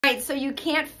right, so you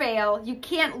can't fail, you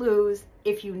can't lose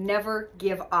if you never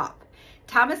give up.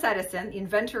 Thomas Edison, the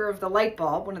inventor of the light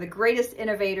bulb, one of the greatest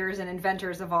innovators and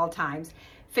inventors of all times,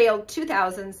 failed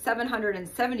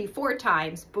 2,774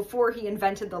 times before he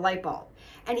invented the light bulb.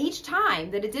 And each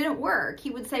time that it didn't work,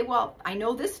 he would say, well, I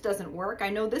know this doesn't work. I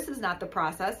know this is not the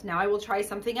process. Now I will try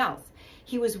something else.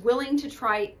 He was willing to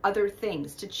try other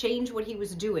things, to change what he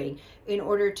was doing in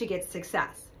order to get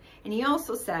success. And he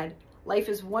also said, life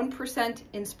is 1%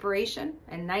 inspiration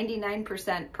and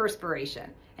 99%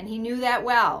 perspiration. And he knew that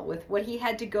well with what he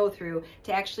had to go through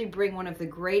to actually bring one of the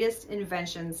greatest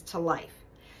inventions to life.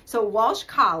 So Walsh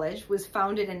College was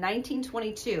founded in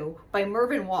 1922 by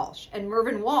Mervyn Walsh, and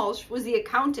Mervyn Walsh was the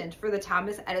accountant for the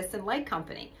Thomas Edison Light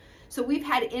Company. So we've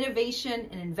had innovation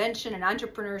and invention and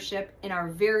entrepreneurship in our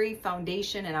very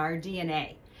foundation and our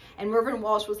DNA. And Mervyn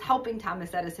Walsh was helping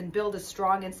Thomas Edison build a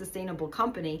strong and sustainable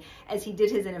company as he did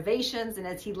his innovations and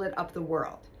as he lit up the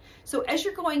world. So as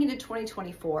you're going into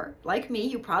 2024, like me,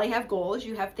 you probably have goals,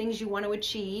 you have things you want to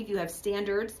achieve, you have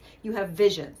standards, you have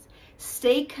visions.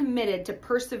 Stay committed to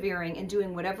persevering and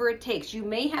doing whatever it takes. You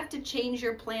may have to change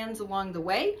your plans along the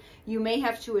way. You may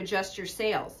have to adjust your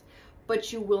sails,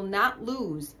 but you will not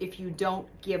lose if you don't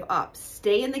give up.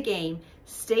 Stay in the game,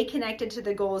 stay connected to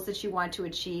the goals that you want to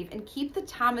achieve, and keep the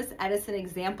Thomas Edison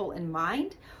example in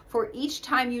mind. For each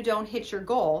time you don't hit your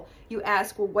goal, you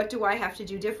ask, well, what do I have to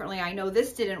do differently? I know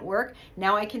this didn't work.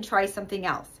 Now I can try something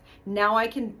else. Now I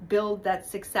can build that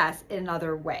success in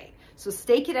another way. So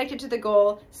stay connected to the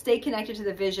goal, stay connected to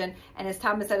the vision, and as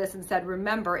Thomas Edison said,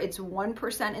 remember, it's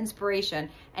 1% inspiration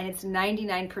and it's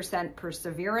 99%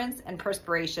 perseverance and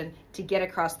perspiration to get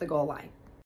across the goal line.